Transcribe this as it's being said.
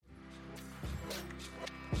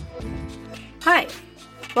Hi,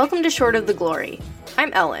 welcome to Short of the Glory.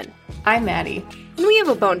 I'm Ellen, I'm Maddie. and we have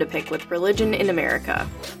a bone to pick with religion in America.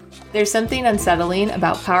 There's something unsettling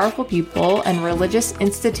about powerful people and religious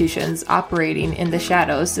institutions operating in the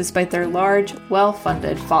shadows despite their large,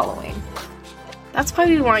 well-funded following. That's why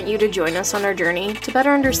we want you to join us on our journey to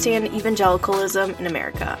better understand evangelicalism in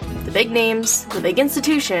America. The big names, the big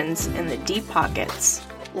institutions, and the deep pockets.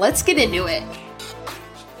 Let's get into it.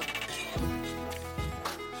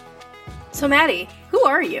 So Maddie, who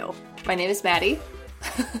are you? My name is Maddie.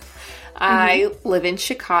 I live in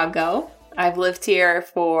Chicago. I've lived here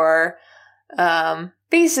for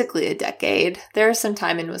basically a decade. There's some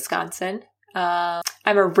time in Wisconsin. I'm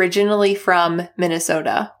originally from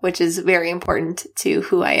Minnesota, which is very important to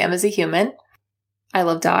who I am as a human. I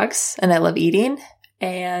love dogs and I love eating,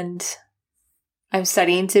 and I'm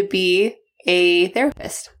studying to be a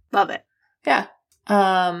therapist. Love it. Yeah.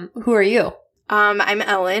 Who are you? I'm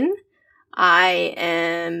Ellen. I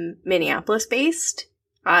am Minneapolis-based.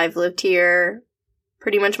 I've lived here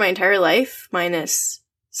pretty much my entire life, minus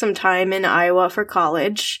some time in Iowa for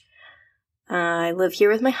college. I live here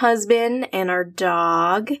with my husband and our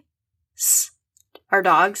dogs. Our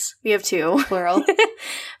dogs. We have two. Plural.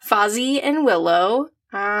 Fozzie and Willow.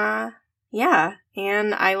 Yeah.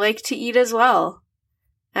 And I like to eat as well.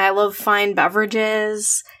 I love fine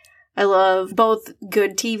beverages. I love both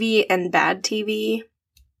good TV and bad TV.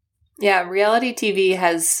 Yeah, reality TV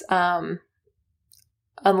has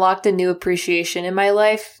unlocked a new appreciation in my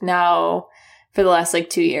life now for the last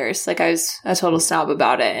 2 years. I was a total snob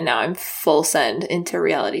about it, and now I'm full send into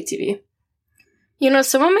reality TV. You know,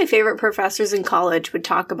 some of my favorite professors in college would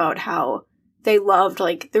talk about how they loved,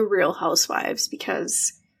 the Real Housewives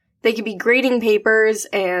because they could be grading papers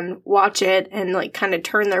and watch it and, kind of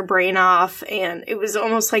turn their brain off, and it was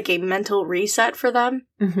almost like a mental reset for them.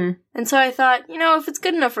 Mm-hmm. And so I thought, if it's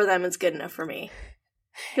good enough for them, it's good enough for me.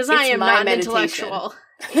 Because I am not an intellectual.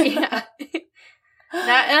 Yeah.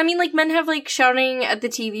 Men have, shouting at the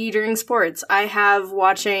TV during sports. I have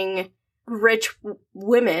watching rich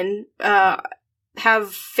women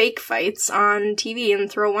have fake fights on TV and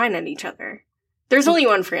throw wine at each other. There's only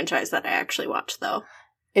one franchise that I actually watch, though.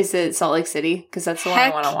 Is it Salt Lake City? Because that's the one I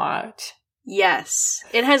want to watch. Yes.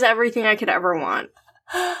 It has everything I could ever want.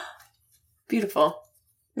 Beautiful.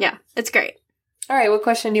 Yeah, it's great. All right, what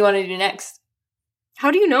question do you want to do next?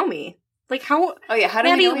 How do you know me? How... Oh, yeah, how do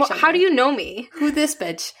we know each other? How do you know me? Who this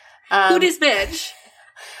bitch? Who this bitch?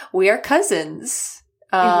 We are cousins.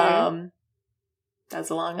 That's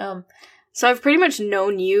a long So I've pretty much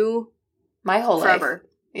known you my whole forever. Life.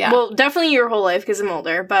 Yeah. Well, definitely your whole life because I'm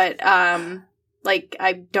older, but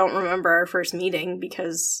I don't remember our first meeting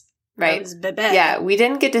because I was bebe. Yeah, we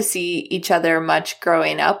didn't get to see each other much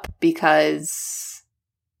growing up because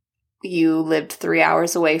you lived 3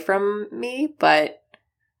 hours away from me, but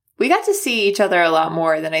we got to see each other a lot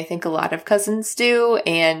more than I think a lot of cousins do,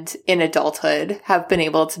 and in adulthood have been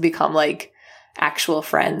able to become actual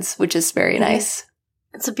friends, which is very nice.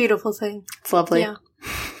 It's a beautiful thing. It's lovely. Yeah.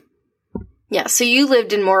 Yeah, so you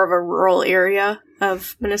lived in more of a rural area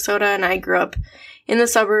of Minnesota, and I grew up in the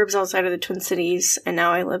suburbs outside of the Twin Cities, and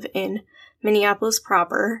now I live in Minneapolis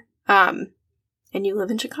proper, and you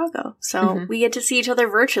live in Chicago. So we get to see each other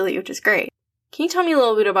virtually, which is great. Can you tell me a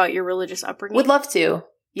little bit about your religious upbringing? Would love to.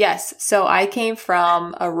 Yes. So I came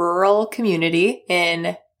from a rural community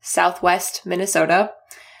in southwest Minnesota.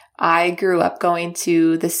 I grew up going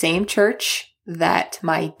to the same church that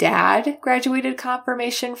my dad graduated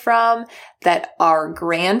confirmation from, that our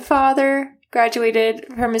grandfather graduated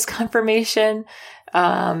from his confirmation.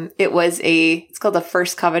 It's called the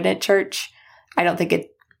First Covenant Church. I don't think it's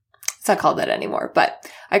not called that anymore, but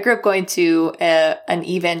I grew up going to an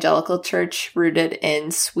evangelical church rooted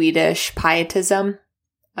in Swedish pietism.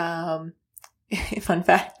 Fun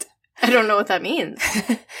fact. I don't know what that means.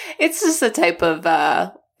 It's just a type of,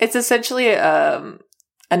 it's essentially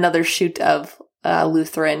another shoot of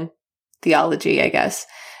Lutheran theology, I guess,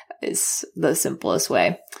 is the simplest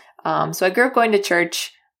way. So I grew up going to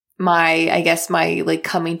church. My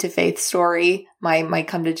coming to faith story, my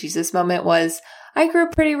come to Jesus moment was I grew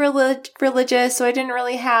up pretty religious, so I didn't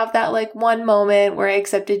really have that one moment where I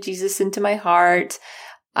accepted Jesus into my heart.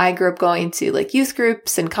 I grew up going to youth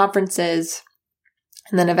groups and conferences,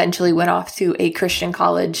 and then eventually went off to a Christian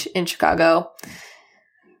college in Chicago.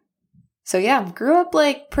 So yeah, grew up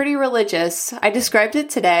pretty religious. I described it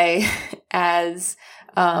today as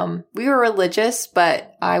we were religious,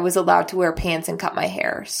 but I was allowed to wear pants and cut my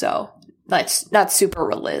hair. So that's not super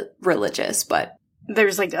religious, but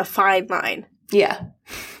there's a fine line. Yeah,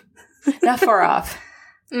 not far off.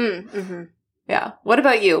 Mm-hmm. Yeah. What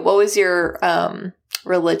about you? What was your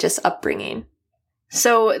religious upbringing?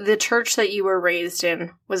 So the church that you were raised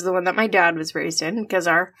in was the one that my dad was raised in, because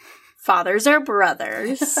our fathers are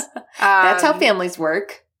brothers. That's how families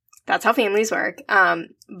work. That's how families work.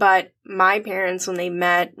 But my parents, when they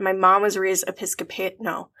met, my mom was raised Episcopalian.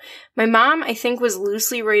 No. My mom, I think, was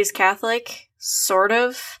loosely raised Catholic, sort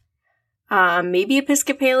of. Maybe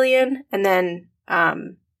Episcopalian. And then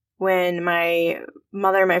when my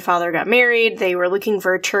mother and my father got married, they were looking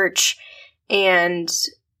for a church, and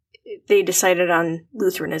they decided on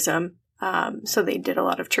Lutheranism. So they did a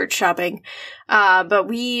lot of church shopping. But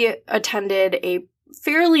we attended a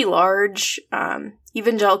fairly large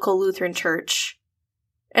evangelical Lutheran church.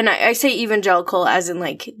 And I say evangelical as in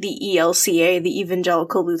like the ELCA, the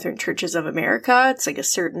Evangelical Lutheran Churches of America. It's like a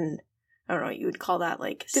certain, I don't know what you would call that,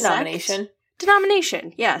 like denomination.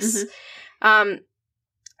 Denomination, yes. Mm-hmm.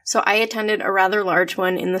 So I attended a rather large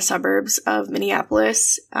one in the suburbs of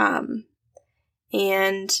Minneapolis.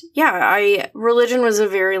 And yeah, religion was a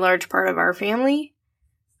very large part of our family.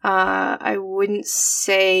 I wouldn't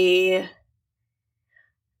say,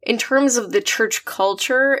 in terms of the church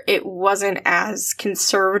culture, it wasn't as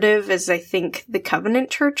conservative as I think the Covenant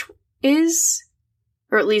Church is,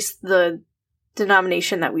 or at least the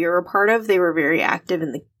denomination that we were a part of. They were very active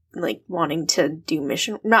in the, like, wanting to do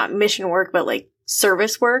not mission work, but like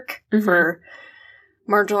service work for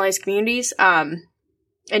marginalized communities.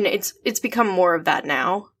 And it's become more of that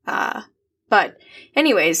now. But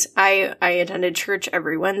anyways, I attended church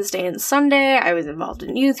every Wednesday and Sunday. I was involved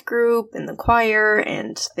in youth group and the choir,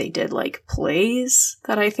 and they did like plays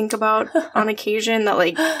that I think about on occasion that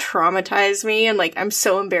like traumatized me, and like I'm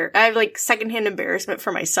so embarrassed. I have like secondhand embarrassment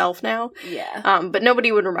for myself now. Yeah. But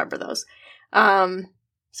nobody would remember those.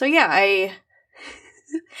 So yeah,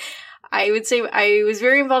 I would say I was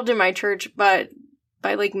very involved in my church, but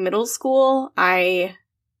by like middle school and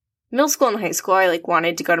high school, I like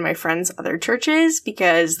wanted to go to my friends' other churches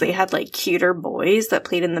because they had like cuter boys that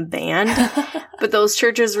played in the band. But those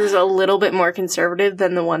churches was a little bit more conservative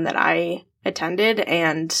than the one that I attended.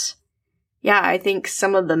 And yeah, I think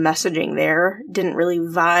some of the messaging there didn't really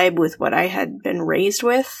vibe with what I had been raised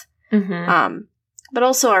with. But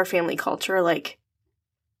also our family culture, like,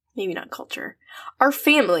 maybe not culture. Our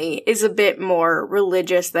family is a bit more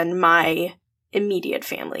religious than my immediate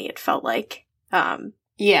family, it felt like.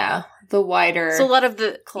 Yeah, the wider so a lot of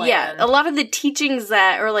the clan. Yeah, a lot of the teachings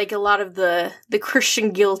that, or like a lot of the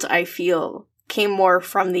Christian guilt I feel came more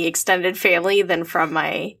from the extended family than from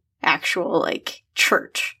my actual like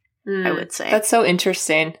church, I would say. That's so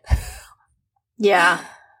interesting. Yeah.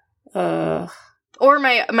 Or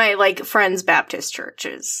my like friends' Baptist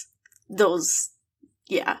churches. Those,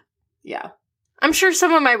 yeah. Yeah. I'm sure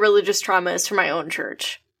some of my religious trauma is from my own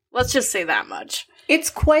church. Let's just say that much. It's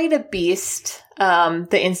quite a beast,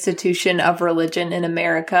 the institution of religion in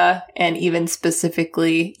America, and even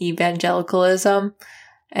specifically evangelicalism.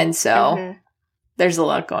 And so there's a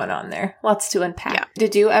lot going on there. Lots to unpack. Yeah.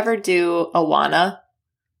 Did you ever do Awana?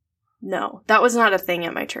 No, that was not a thing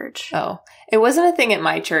at my church. Oh, it wasn't a thing at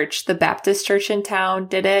my church. The Baptist church in town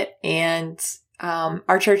did it. And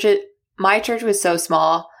my church was so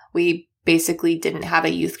small, we basically didn't have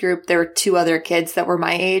a youth group. There were 2 other kids that were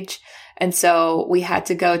my age. And so we had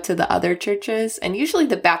to go to the other churches. And usually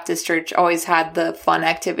the Baptist church always had the fun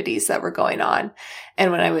activities that were going on.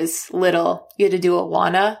 And when I was little, you had to do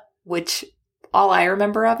Awana, which all I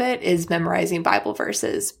remember of it is memorizing Bible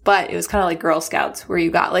verses. But it was kind of like Girl Scouts, where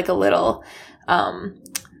you got like a little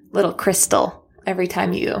crystal every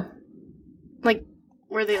time you... Like,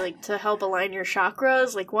 were they like to help align your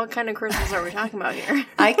chakras? Like, what kind of crystals are we talking about here?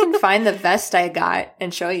 I can find the vest I got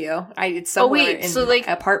and show you. It's somewhere in my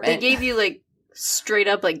apartment. They gave you like straight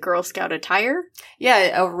up like Girl Scout attire?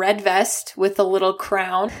 Yeah, a red vest with a little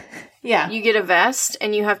crown. Yeah. You get a vest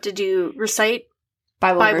and you have to recite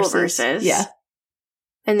Bible verses. Yeah.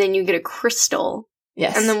 And then you get a crystal.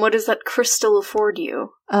 Yes. And then what does that crystal afford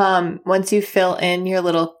you? Once you fill in your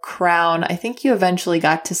little crown, I think you eventually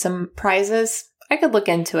got to some prizes. I could look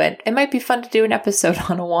into it. It might be fun to do an episode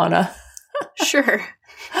on Awana. Sure.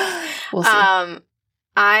 We'll see.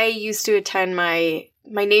 I used to attend my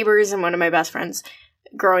neighbors and one of my best friends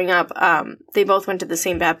growing up. They both went to the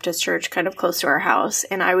same Baptist church kind of close to our house.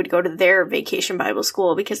 And I would go to their vacation Bible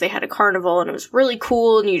school because they had a carnival and it was really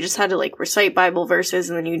cool. And you just had to like recite Bible verses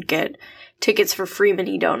and then you'd get tickets for free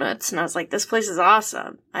mini donuts. And I was like, this place is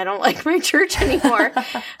awesome. I don't like my church anymore.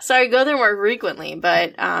 So I go there more frequently.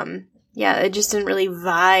 But, yeah, it just didn't really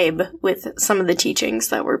vibe with some of the teachings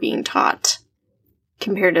that were being taught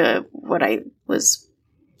compared to what I was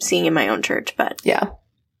seeing in my own church. But yeah,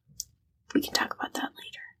 we can talk about that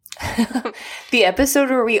later. The episode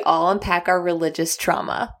where we all unpack our religious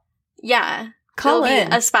trauma. Yeah. Call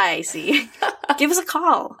in. A spicy. Give us a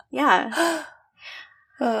call. Yeah.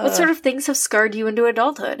 What sort of things have scarred you into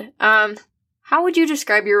adulthood? How would you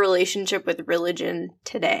describe your relationship with religion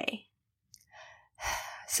today?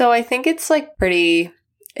 So I think it's like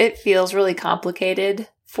it feels really complicated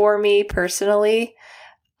for me personally.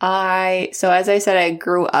 So as I said, I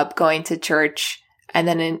grew up going to church and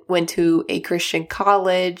then went to a Christian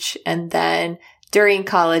college. And then during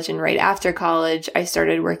college and right after college, I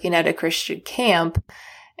started working at a Christian camp.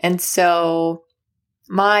 And so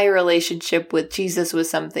my relationship with Jesus was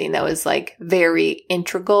something that was like very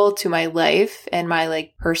integral to my life and my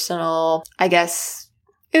like personal, I guess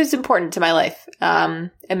it was important to my life.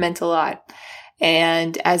 It meant a lot.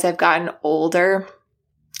 And as I've gotten older,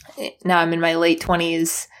 now I'm in my late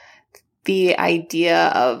 20s, the idea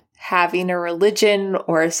of having a religion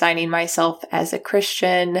or assigning myself as a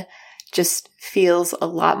Christian just feels a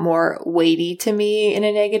lot more weighty to me in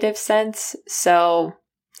a negative sense. So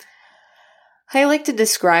I like to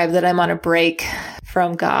describe that I'm on a break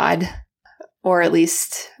from God, or at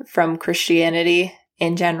least from Christianity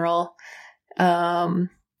in general.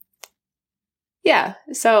 Yeah,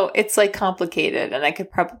 so it's like complicated, and I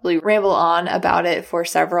could probably ramble on about it for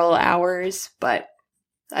several hours, but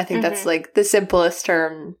I think that's like the simplest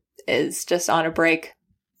term is just on a break.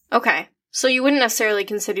 Okay, so you wouldn't necessarily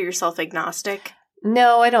consider yourself agnostic?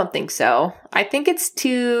 No, I don't think so. I think it's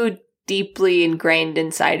too deeply ingrained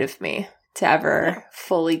inside of me to ever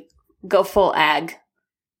fully go full ag.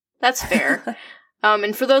 That's fair.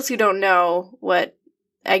 And for those who don't know what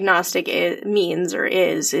agnostic means or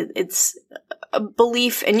is, it's a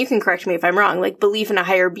belief, and you can correct me if I'm wrong, like belief in a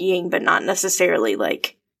higher being, but not necessarily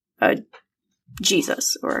like a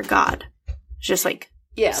Jesus or a God. It's just like,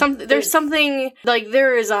 there's something, like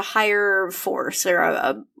there is a higher force or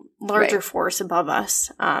a larger force above us.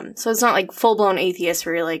 So it's not like full-blown atheist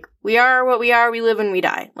where you're like, we are what we are, we live and we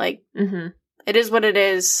die. Like, it is what it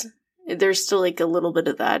is. There's still like a little bit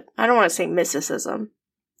of that. I don't want to say mysticism,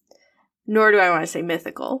 nor do I want to say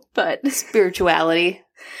mythical, but spirituality.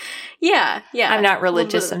 Yeah. I'm not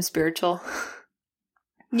religious, I'm spiritual.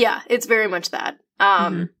 Yeah, it's very much that.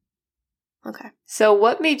 Okay. So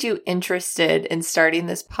what made you interested in starting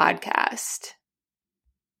this podcast?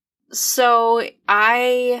 So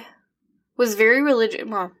I was very religious.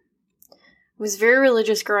 Well, I was very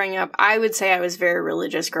religious growing up. I would say I was very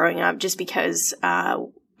religious growing up just because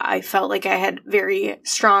I felt like I had very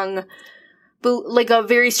strong, a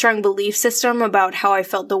very strong belief system about how I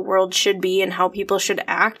felt the world should be and how people should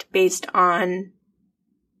act based on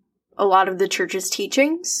a lot of the church's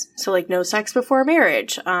teachings. So like no sex before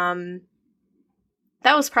marriage.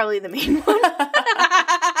 That was probably the main one.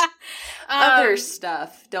 Other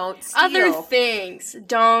stuff. Don't steal. Other things.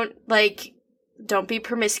 Don't be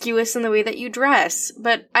promiscuous in the way that you dress.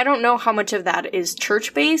 But I don't know how much of that is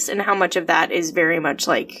church-based and how much of that is very much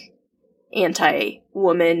like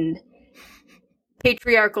anti-woman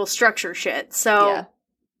patriarchal structure shit. So,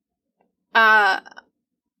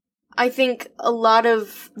 I think a lot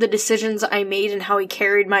of the decisions I made and how I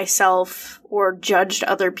carried myself or judged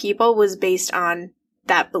other people was based on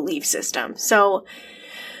that belief system. So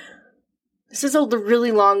this is a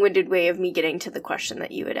really long-winded way of me getting to the question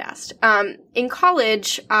that you had asked. In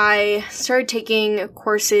college, I started taking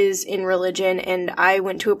courses in religion, and I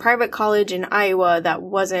went to a private college in Iowa that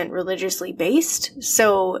wasn't religiously based.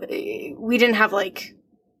 So we didn't have like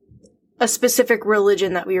a specific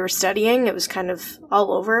religion that we were studying. It was kind of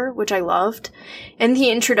all over, which I loved. And the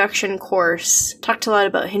introduction course talked a lot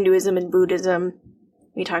about Hinduism and Buddhism.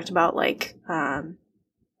 We talked about like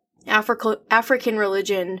African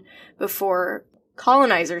religion before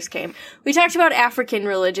colonizers came. We talked about African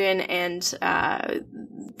religion and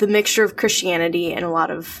the mixture of Christianity and a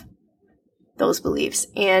lot of those beliefs.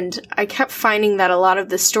 And I kept finding that a lot of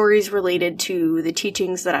the stories related to the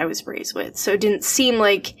teachings that I was raised with. So it didn't seem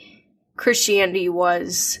like Christianity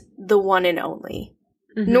was the one and only.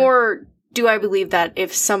 Nor do I believe that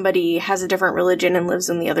if somebody has a different religion and lives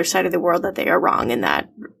on the other side of the world that they are wrong and that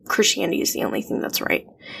Christianity is the only thing that's right.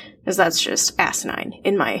 Because that's just asinine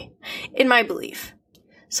in my belief.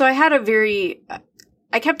 So I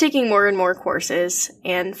kept taking more and more courses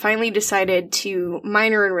and finally decided to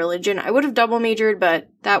minor in religion. I would have double majored, but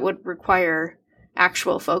that would require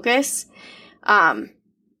actual focus.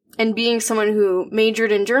 And being someone who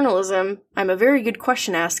majored in journalism, I'm a very good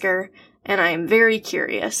question asker, and I am very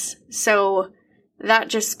curious. So that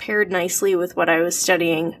just paired nicely with what I was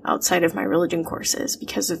studying outside of my religion courses,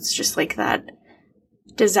 because it's just like that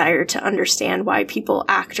desire to understand why people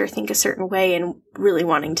act or think a certain way and really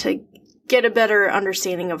wanting to get a better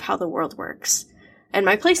understanding of how the world works and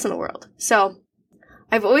my place in the world. So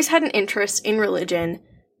I've always had an interest in religion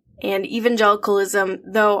and evangelicalism,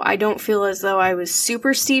 though I don't feel as though I was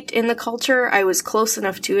super steeped in the culture. I was close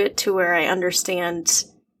enough to it to where I understand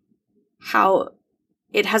how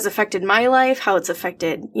it has affected my life, how it's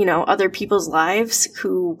affected, other people's lives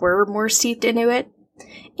who were more steeped into it,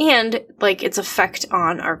 and, its effect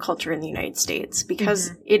on our culture in the United States,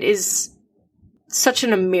 because it is such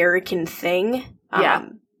an American thing. Yeah.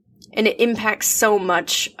 And it impacts so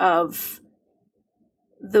much of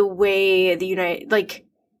the way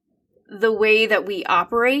the way that we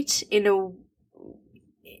operate in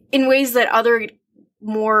ways that other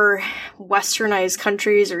more westernized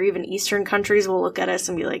countries or even Eastern countries will look at us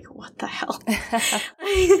and be like, what the hell?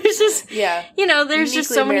 There's just, there's uniquely just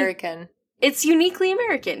so American. many. It's uniquely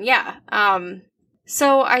American, yeah.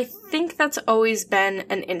 So I think that's always been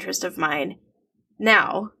an interest of mine.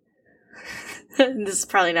 Now, this is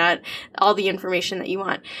probably not all the information that you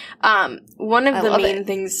want. One of the main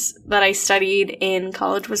things that I studied in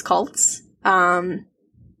college was cults.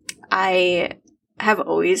 I have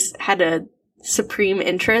always had a supreme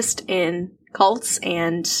interest in cults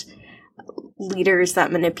and leaders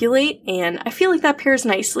that manipulate, and I feel like that pairs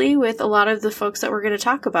nicely with a lot of the folks that we're going to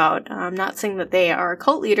talk about. I'm not saying that they are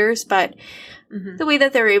cult leaders, but the way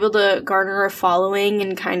that they're able to garner a following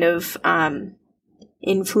and kind of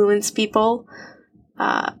influence people,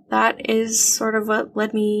 that is sort of what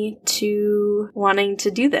led me to wanting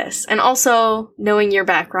to do this. And also knowing your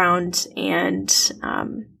background and,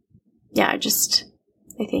 I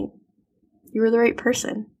think you were the right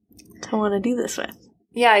person to want to do this with.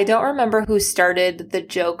 Yeah, I don't remember who started the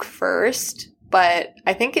joke first, but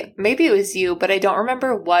I think maybe it was you, but I don't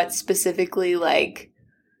remember what specifically,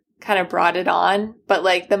 kind of brought it on. But,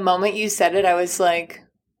 the moment you said it, I was like,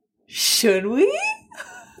 should we?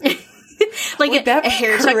 Would that a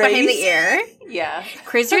hair tuck behind the ear? Yeah.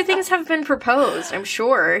 Crazier things have been proposed, I'm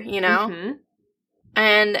sure, Mm-hmm.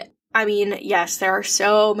 And, I mean, yes, there are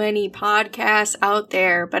so many podcasts out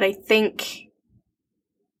there, but I think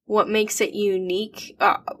what makes it unique,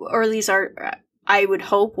 or at least I would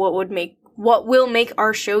hope what will make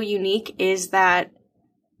our show unique is that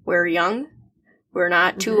we're young. We're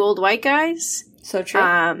not two old white guys. So true.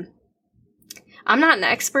 I'm not an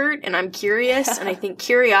expert, and I'm curious, and I think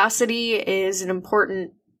curiosity is an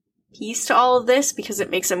important piece to all of this because it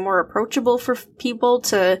makes it more approachable for people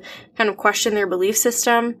to kind of question their belief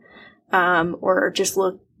system, or just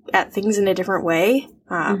look at things in a different way.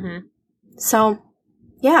 So,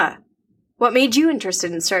 yeah. What made you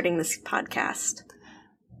interested in starting this podcast?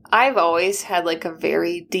 I've always had a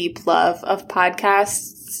very deep love of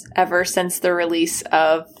podcasts ever since the release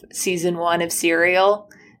of season 1 of Serial.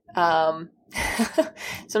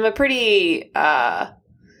 So I'm a pretty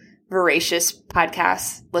voracious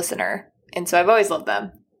podcast listener, and so I've always loved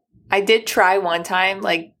them. I did try one time,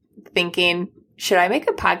 thinking, should I make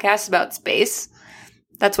a podcast about space?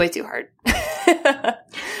 That's way too hard.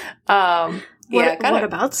 What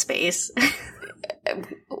about space?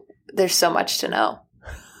 There's so much to know.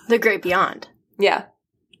 The great beyond. Yeah.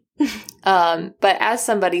 But as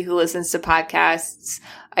somebody who listens to podcasts,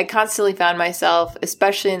 I constantly found myself,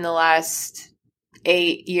 especially in the last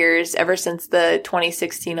 8 years, ever since the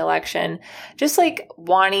 2016 election, just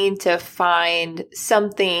wanting to find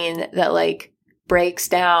something that breaks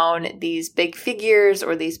down these big figures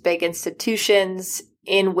or these big institutions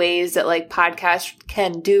in ways that podcasts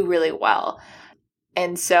can do really well.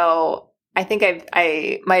 And so I think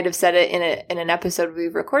I might have said it in an episode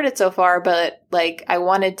we've recorded so far, but I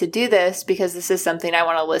wanted to do this because this is something I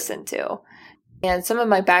want to listen to. And some of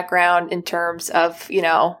my background in terms of,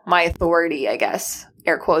 my authority, I guess,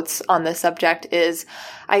 air quotes, on the subject is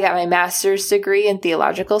I got my master's degree in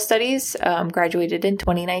theological studies, graduated in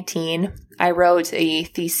 2019. I wrote a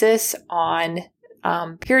thesis on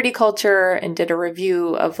purity culture and did a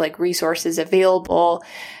review of resources available.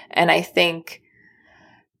 And I think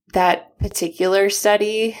that particular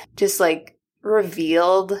study just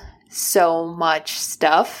revealed so much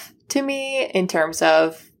stuff to me in terms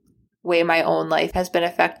of way my own life has been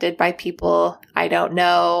affected by people I don't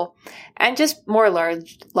know, and just more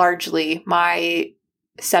largely my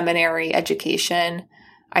seminary education,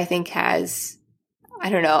 I think has, I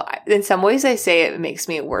don't know, in some ways I say it makes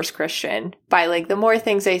me a worse Christian by the more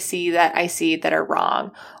things I see that are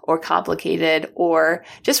wrong or complicated or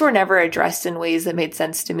just were never addressed in ways that made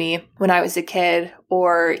sense to me when I was a kid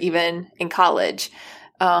or even in college.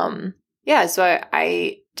 So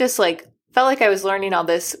I just felt like I was learning all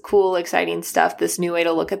this cool, exciting stuff, this new way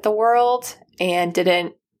to look at the world, and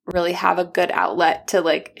didn't really have a good outlet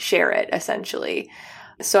to share it, essentially.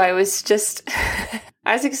 So I was just,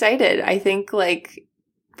 I was excited. I think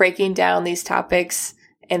breaking down these topics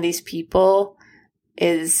and these people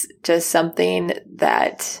is just something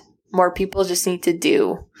that more people just need to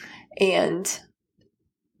do and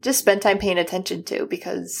just spend time paying attention to,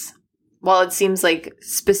 because while it seems like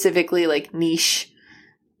specifically like niche,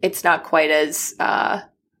 it's not quite as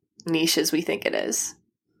niche as we think it is.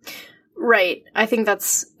 Right. I think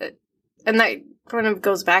that's, and that kind of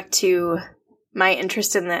goes back to my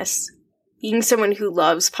interest in this. Being someone who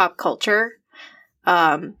loves pop culture,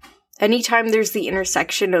 anytime there's the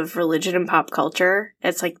intersection of religion and pop culture,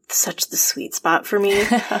 it's like such the sweet spot for me.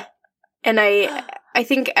 And I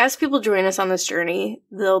think as people join us on this journey,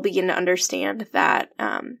 they'll begin to understand that,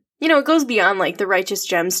 it goes beyond like the Righteous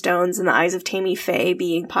Gemstones and the Eyes of Tammy Faye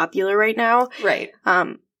being popular right now. Right.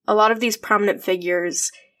 A lot of these prominent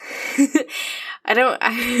figures,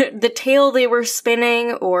 the tale they were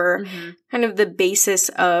spinning or kind of the basis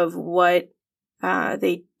of what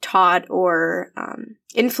they taught or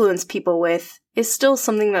influenced people with is still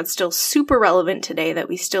something that's still super relevant today, that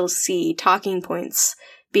we still see talking points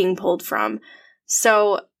being pulled from.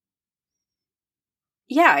 So,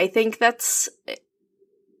 yeah, I think that's,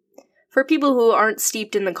 for people who aren't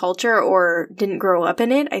steeped in the culture or didn't grow up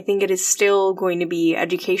in it, I think it is still going to be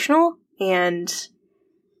educational, and,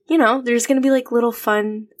 there's going to be like little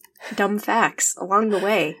fun, dumb facts along the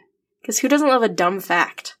way. Because who doesn't love a dumb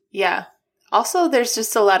fact? Yeah. Also, there's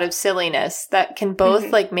just a lot of silliness that can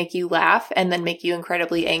both like make you laugh and then make you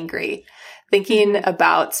incredibly angry. Thinking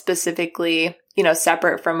about specifically,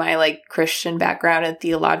 separate from my like Christian background and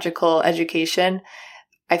theological education,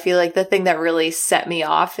 I feel like the thing that really set me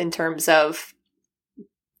off in terms of,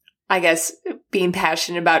 I guess, being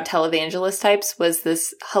passionate about televangelist types was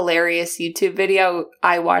this hilarious YouTube video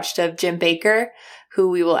I watched of Jim Bakker, who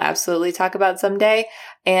we will absolutely talk about someday,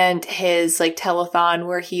 and his like telethon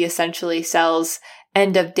where he essentially sells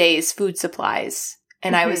end of days food supplies.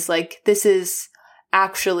 And I was like, this is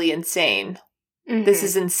actually insane. This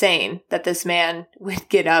is insane that this man would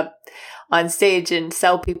get up on stage and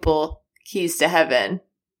sell people keys to heaven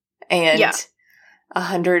and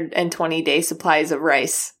 120-day supplies of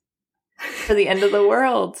rice for the end of the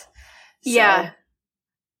world. So. Yeah.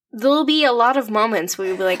 There'll be a lot of moments where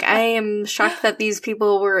we'll be like, I am shocked that these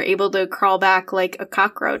people were able to crawl back like a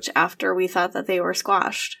cockroach after we thought that they were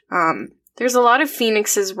squashed. There's a lot of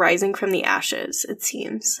phoenixes rising from the ashes, it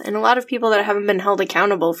seems, and a lot of people that haven't been held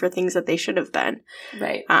accountable for things that they should have been.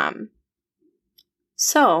 Right.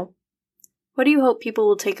 So, what do you hope people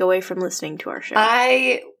will take away from listening to our show?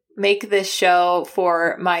 I make this show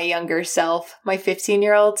for my younger self, my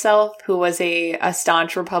 15-year-old self, who was a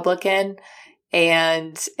staunch Republican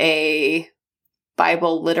and a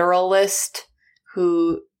Bible literalist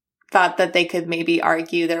who thought that they could maybe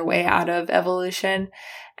argue their way out of evolution.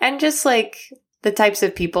 And just like the types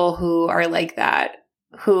of people who are like that,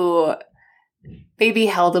 who maybe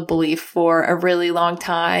held a belief for a really long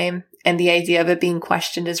time and the idea of it being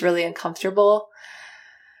questioned is really uncomfortable.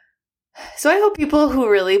 So I hope people who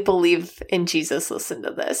really believe in Jesus listen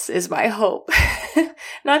to this, is my hope.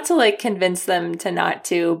 Not to like convince them to not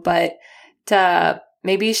to, but to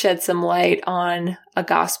maybe shed some light on a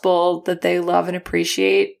gospel that they love and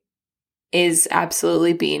appreciate is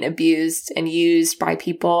absolutely being abused and used by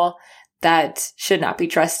people that should not be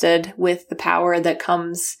trusted with the power that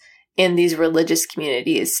comes in these religious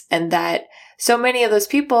communities. And that so many of those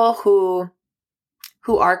people who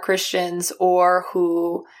are Christians or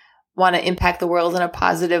who want to impact the world in a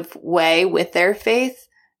positive way with their faith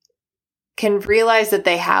can realize that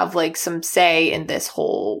they have like some say in this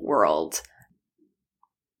whole world.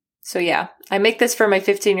 So yeah, I make this for my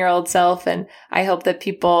 15-year-old self, and I hope that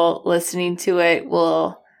people listening to it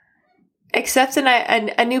will accept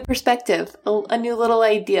a new perspective, a new little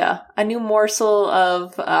idea, a new morsel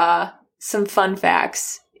of some fun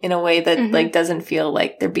facts in a way that like doesn't feel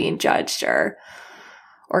like they're being judged or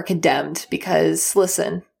condemned. Because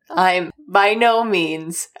listen, I'm by no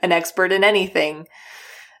means an expert in anything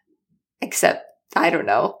except, I don't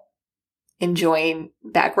know, enjoying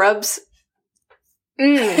back rubs.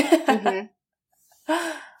 Yeah.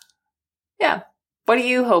 What do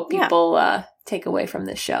you hope people take away from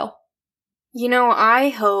this show? I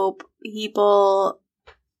hope people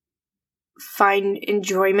find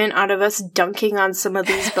enjoyment out of us dunking on some of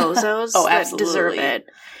these bozos that deserve it.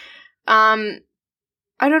 I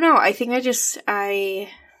don't know. I think that's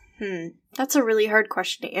a really hard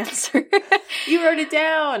question to answer. You wrote it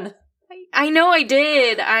down. I know I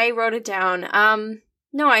did. I wrote it down.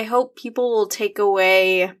 No, I hope people will take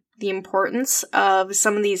away the importance of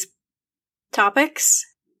some of these topics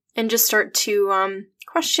and just start to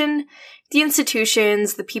question the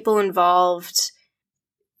institutions, the people involved.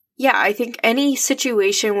 yeah, I think any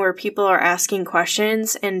situation where people are asking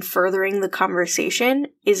questions and furthering the conversation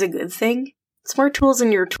is a good thing. It's more tools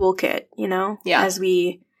in your toolkit, you know? Yeah. As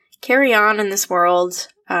we carry on in this world,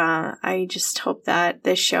 I just hope that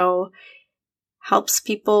this show helps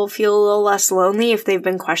people feel a little less lonely if they've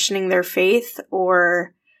been questioning their faith,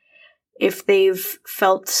 or if they've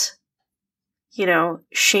felt, you know,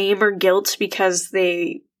 shame or guilt because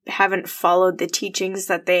they haven't followed the teachings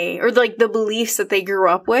that they, or like the beliefs that they grew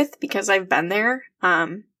up with, because I've been there.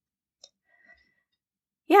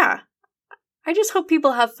 Yeah. I just hope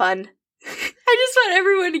people have fun. I just want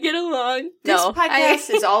everyone to get along. This podcast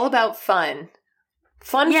is all about fun.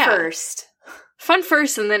 Fun first. Fun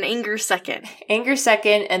first and then anger second. Anger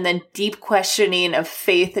second, and then deep questioning of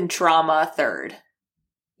faith and trauma third.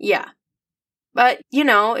 Yeah. But, you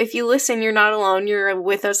know, if you listen, you're not alone. You're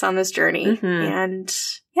with us on this journey. Mm-hmm. And,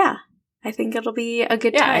 yeah, I think it'll be a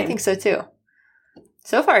good time. Yeah, I think so, too.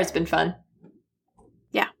 So far, it's been fun.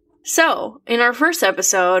 Yeah. So, in our first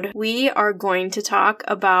episode, we are going to talk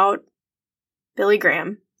about Billy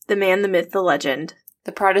Graham, the man, the myth, the legend.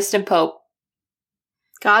 The Protestant Pope.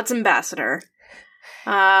 God's ambassador.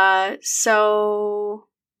 So,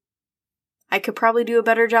 I could probably do a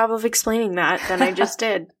better job of explaining that than I just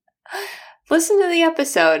did. Listen to the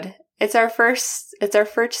episode. It's our first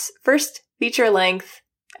feature-length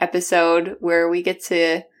episode where we get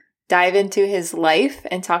to dive into his life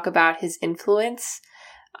and talk about his influence.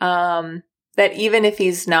 That even if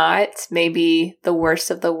he's not maybe the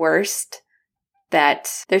worst of the worst,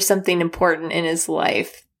 that there's something important in his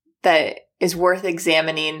life that is worth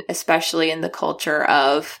examining, especially in the culture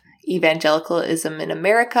of evangelicalism in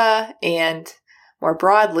America and more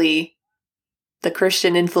broadly, the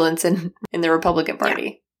Christian influence in the Republican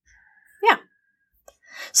Party. Yeah.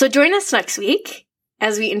 So join us next week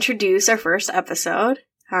as we introduce our first episode.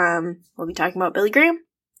 We'll be talking about Billy Graham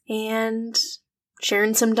and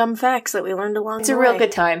sharing some dumb facts that we learned along the way. It's a real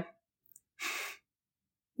good time.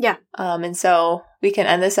 Yeah. And so we can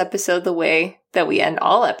end this episode the way that we end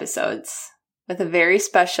all episodes, with a very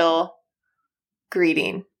special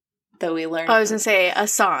greeting that we learned. I was going to say a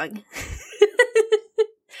song.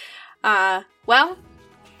 Well,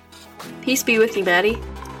 peace be with you, Maddie.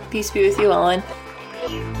 Peace be with you, Ellen.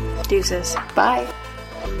 Deuces. Bye.